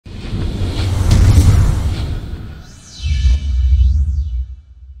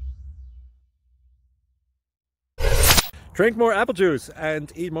Drink more apple juice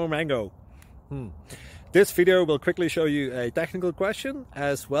and eat more mango. This video will quickly show you a technical question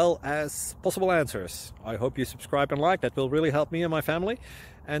as well as possible answers. I hope you subscribe and like, that will really help me and my family.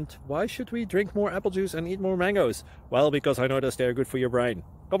 And why should we drink more apple juice and eat more mangoes? Well, because I noticed they're good for your brain.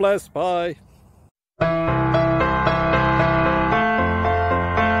 God bless, bye!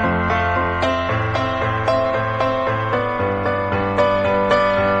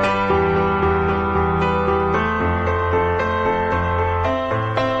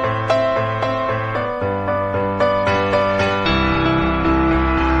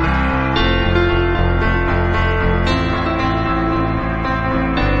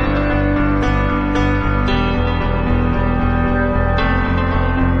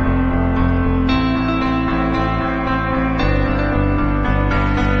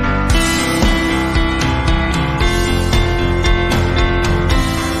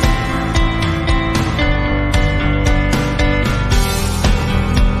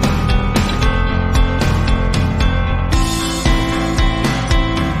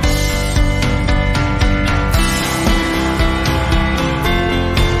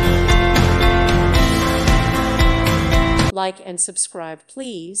 Like and subscribe,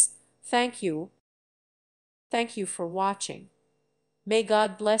 please. Thank you. Thank you for watching. May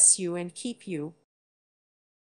God bless you and keep you.